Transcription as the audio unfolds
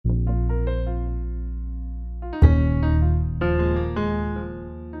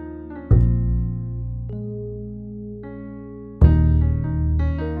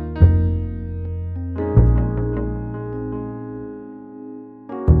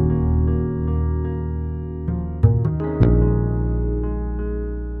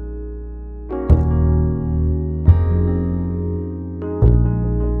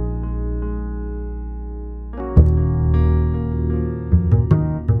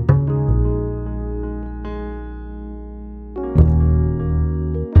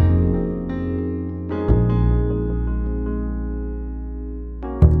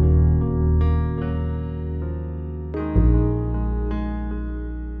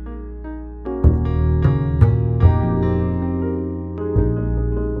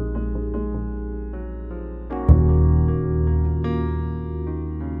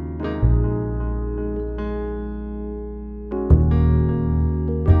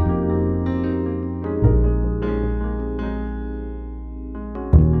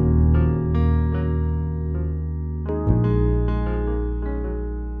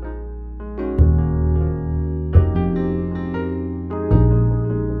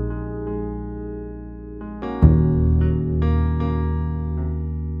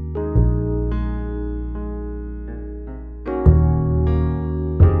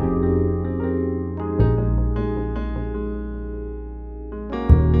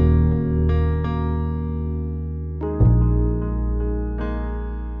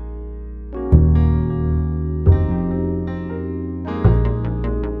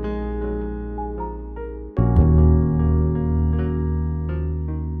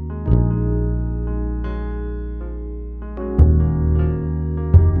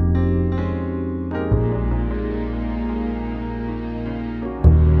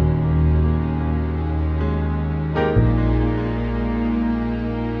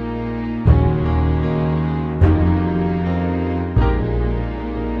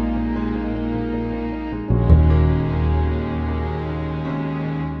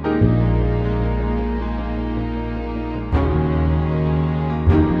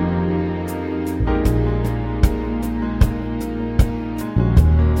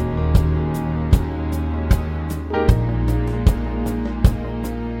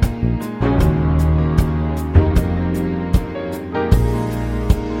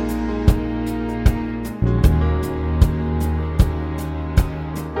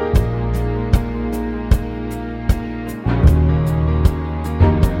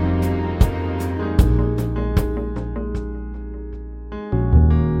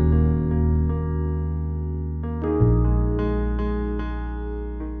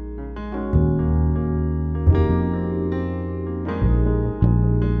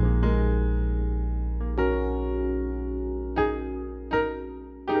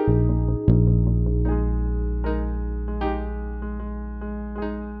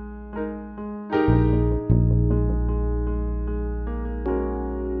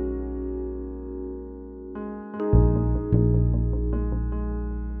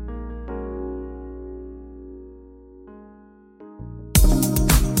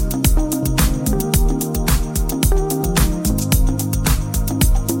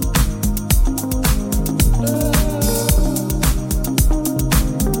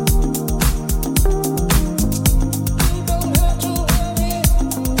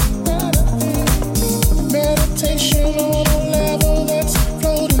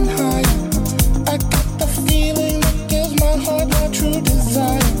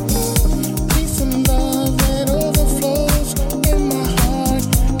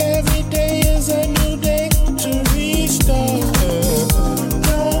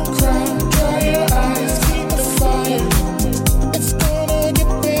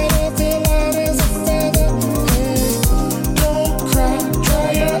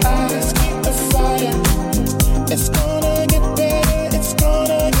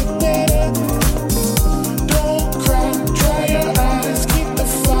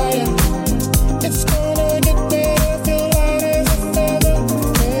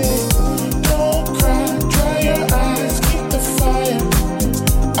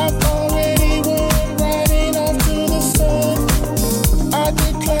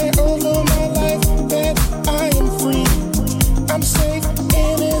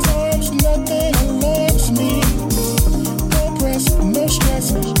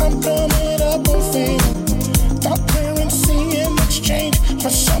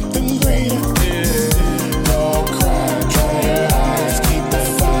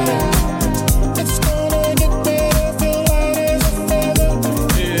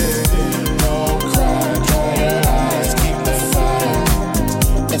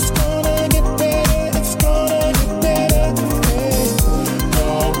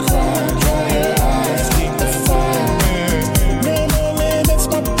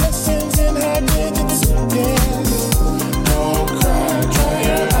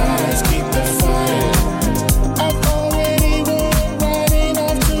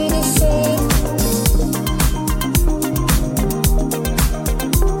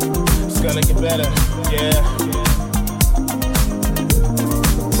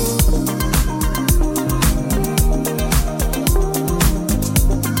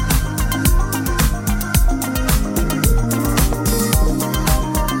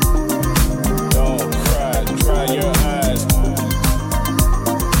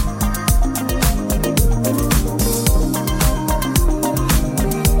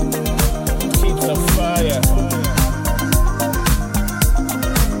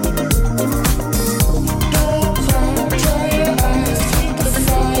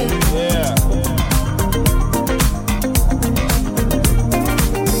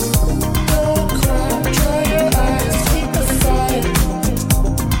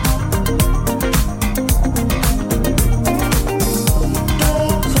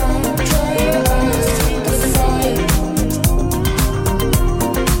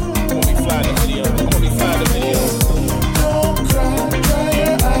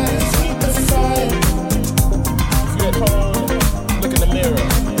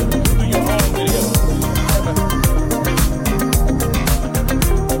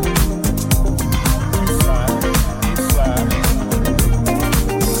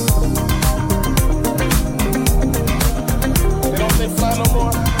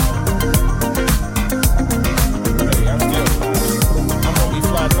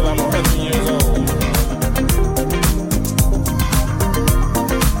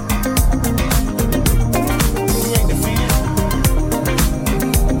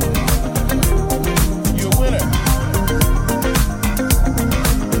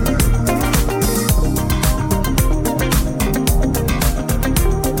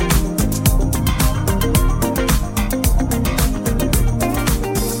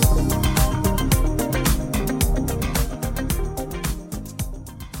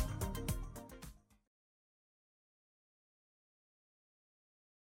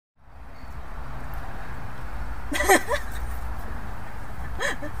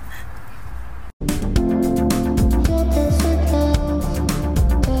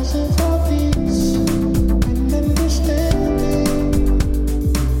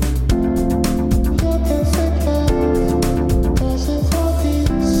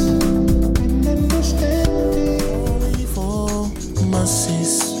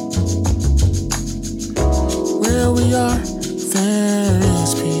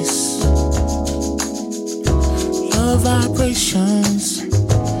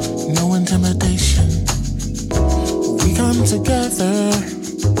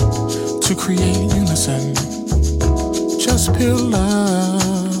create unison. Just pure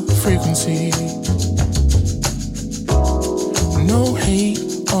love frequency. No hate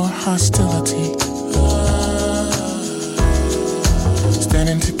or hostility.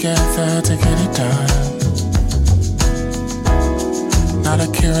 Standing together to get it done. Not a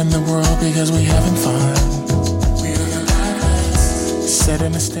care in the world because we having fun. We are the pilots,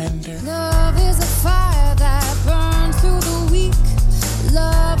 setting a standard. Love is a fire that burns through the weak.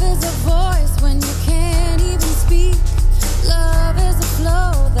 Love is a voice when you can't even speak. Love is a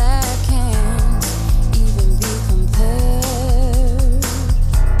flow that can't even be compared.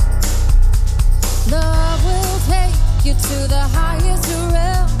 Love will take you to the highest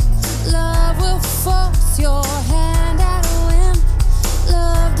realm. Love will force your hand at a whim.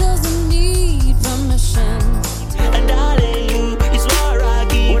 Love doesn't need permission. And darling, you is what I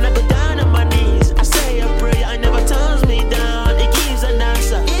give. When I go down on my knees, I say a prayer. It never turns me down. It gives an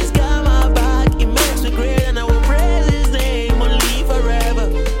answer. It's got my back. It makes me great, and I will praise His name only forever.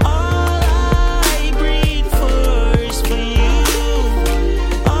 All I breathe for is for you.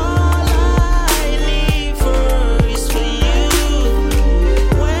 All I live for is for you.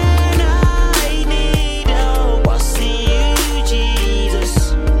 When I need help, I see you, Jesus.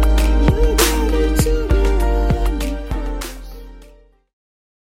 You got it together.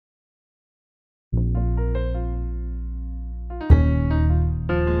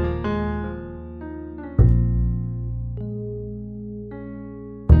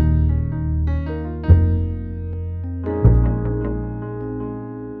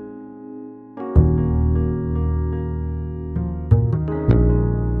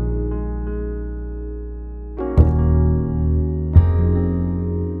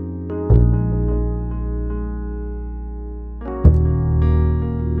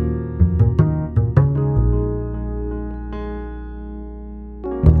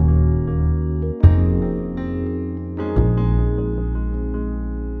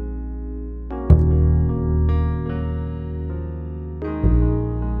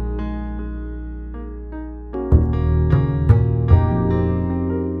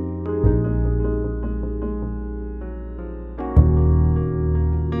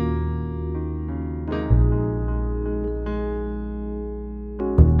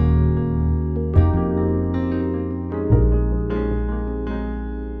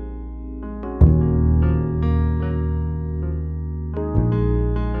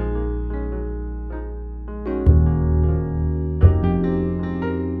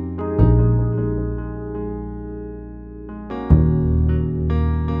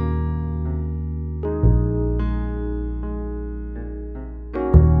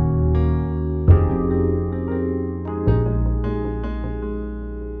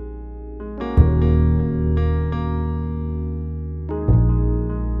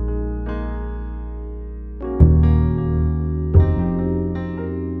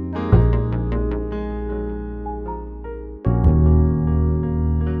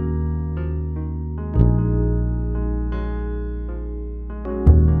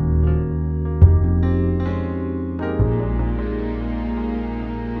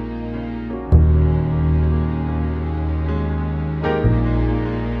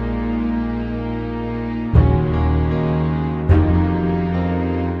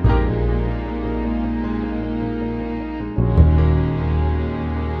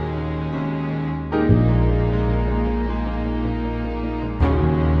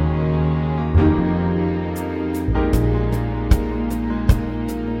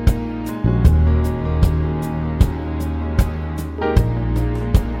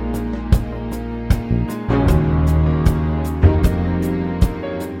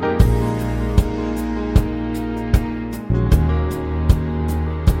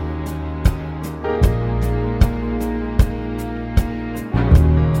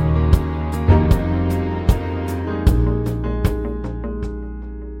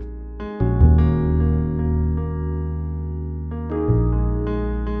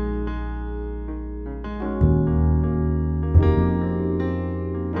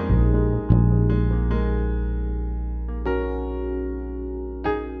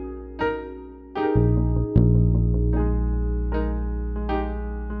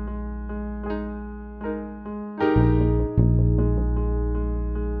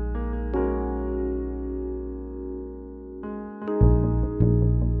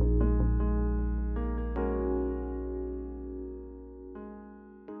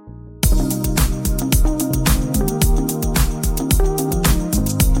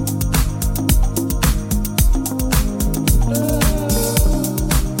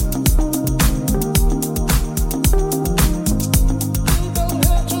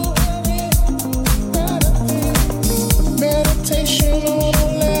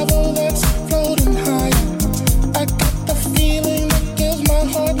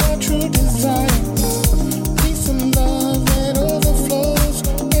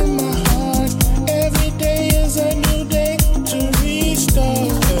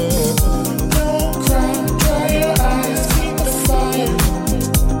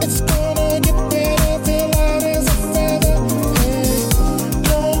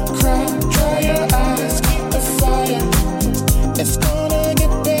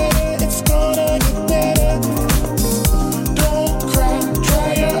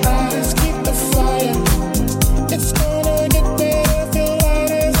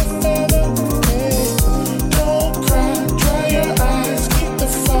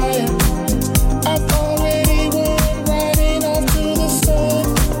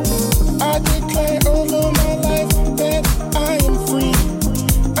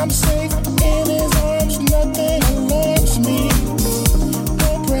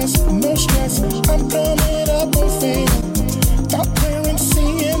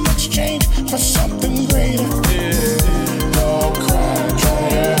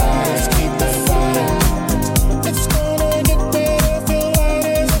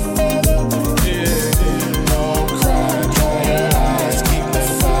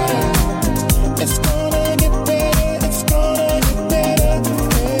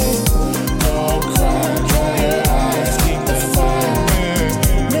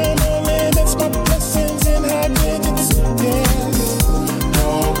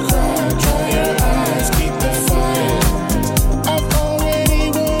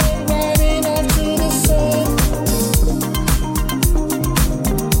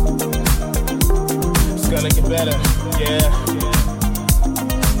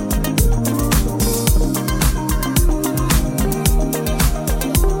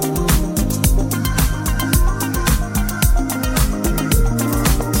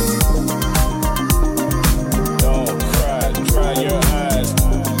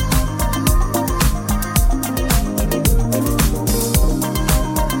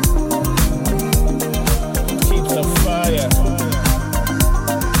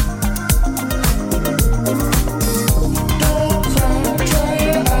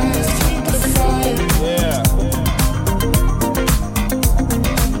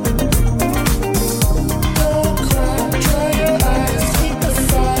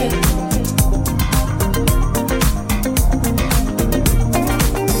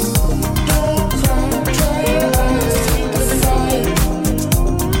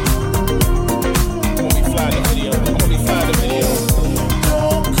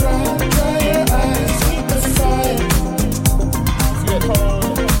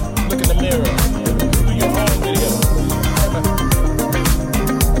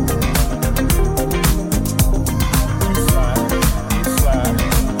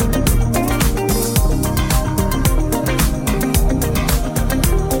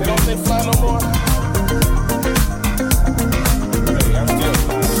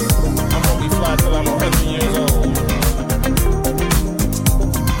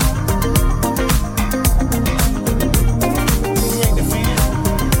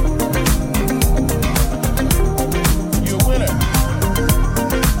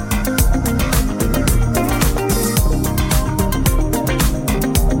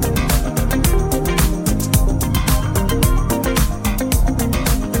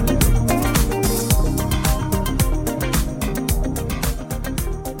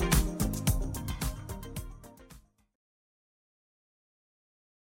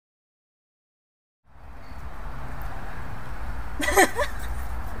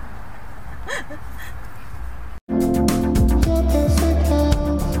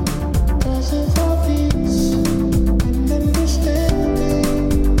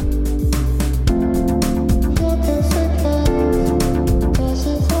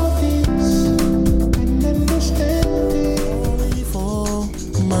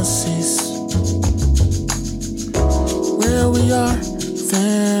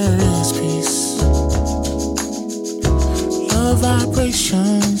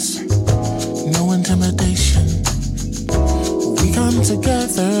 limitations, no intimidation. We come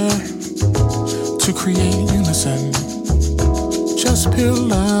together to create unison, just pure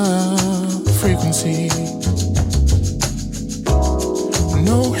love frequency.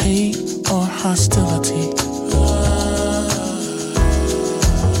 No hate or hostility.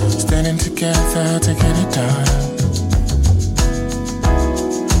 Standing together to get it done.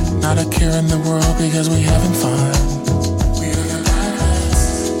 Not a care in the world because we having fun. We are the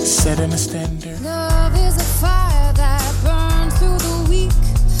pirates, setting a standard. Love is a fire that burns through the weak.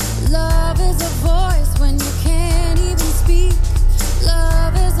 Love is a voice when you can't even speak.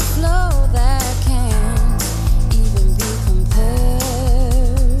 Love is a flow that can't even be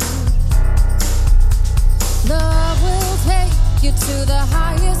compared. Love will take you to the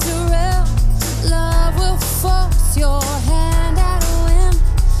highest realm. Love will force your hand at a whim.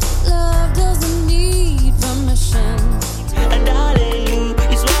 Love doesn't need permission. And darling, you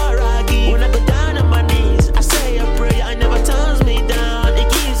is what I give. When I go down on my knees, I say a prayer. I never turns me down. It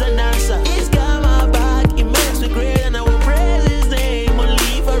gives an answer. It's got my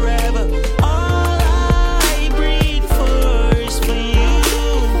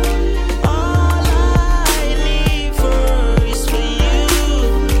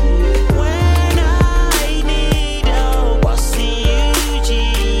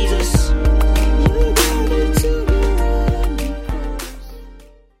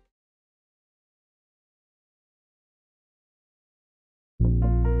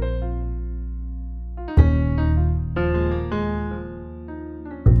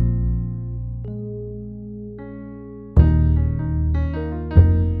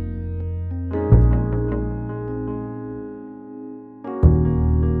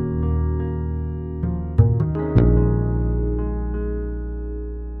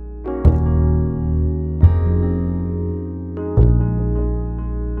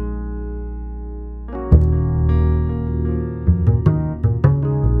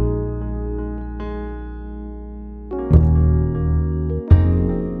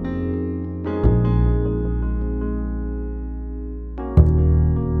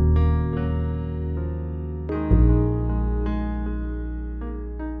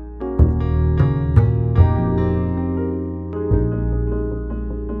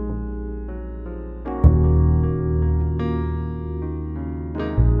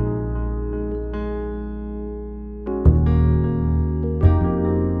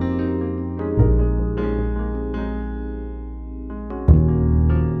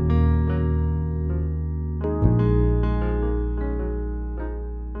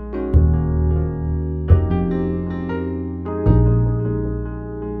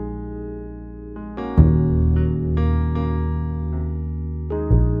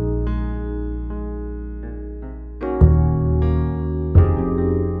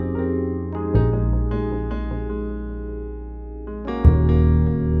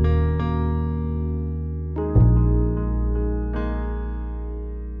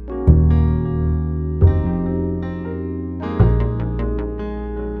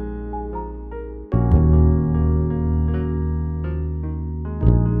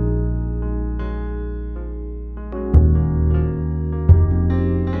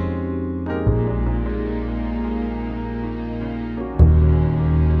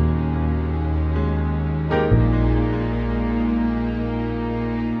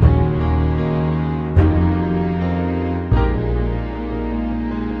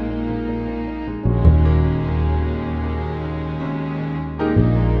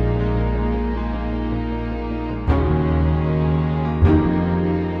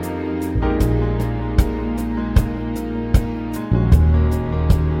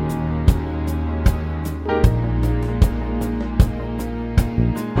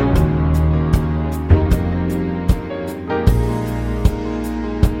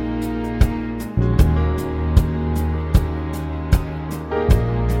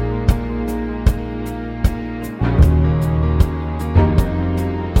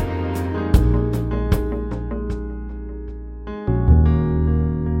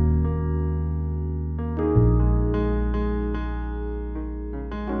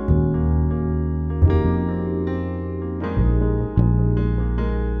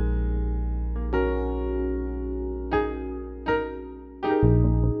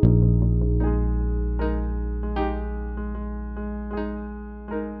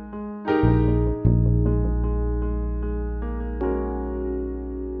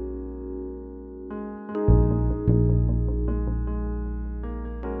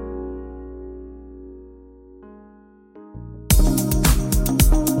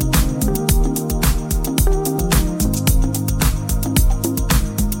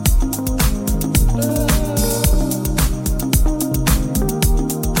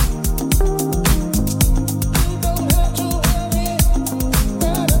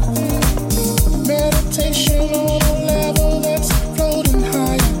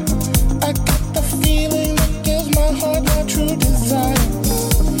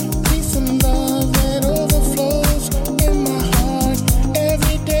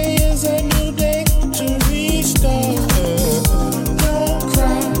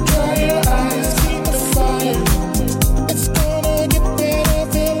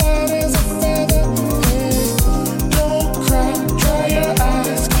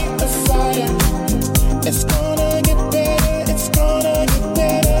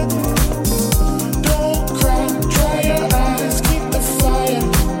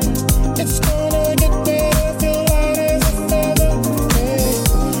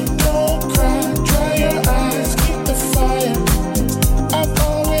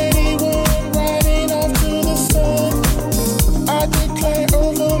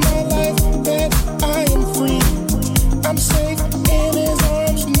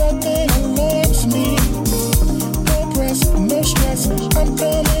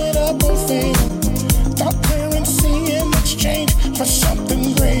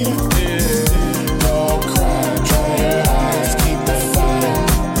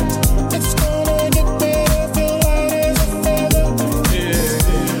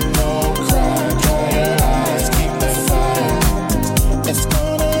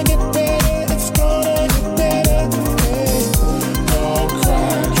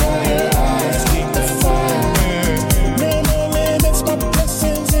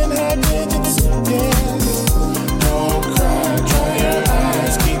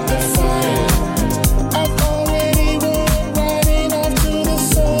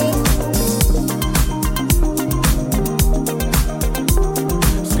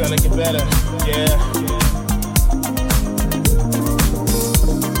gonna get better, yeah.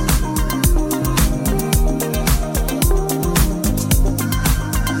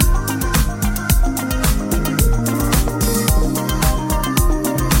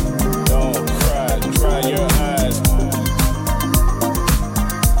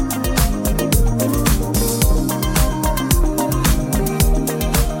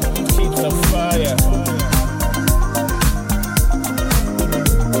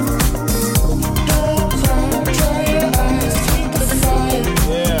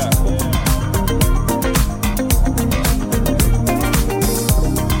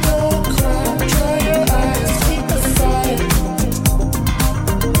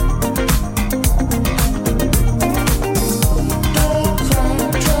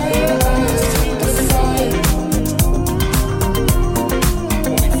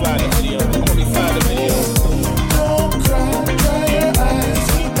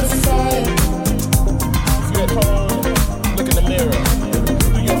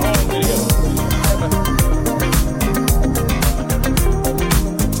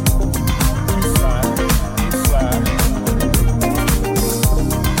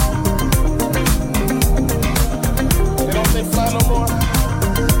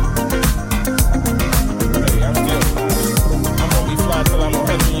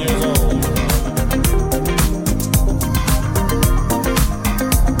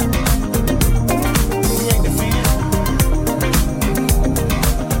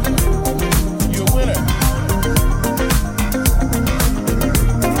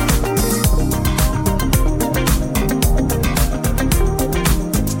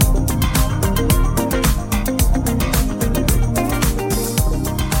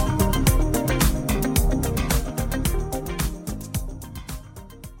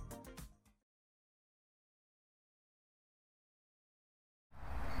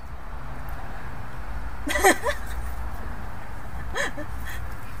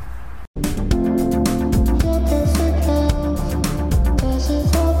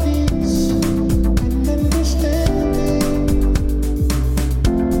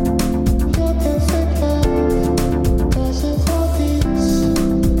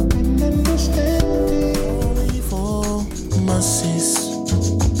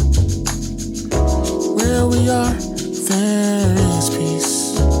 Where we are, there is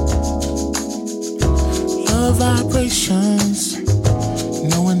peace. Love vibrations,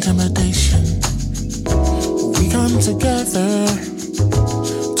 no intimidation. We come together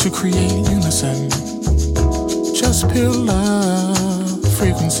to create unison. Just pure love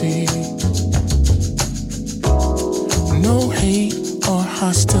frequency. No hate or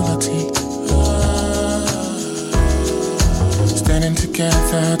hostility. Standing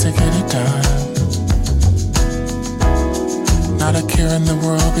together to get it done. Not a care in the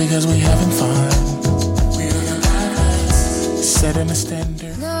world because we having fun. We are the pirates, setting a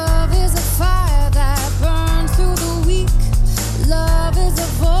standard. Love is a fire that burns through the weak. Love is a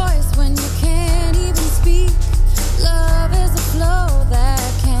voice when you can't even speak. Love is a flow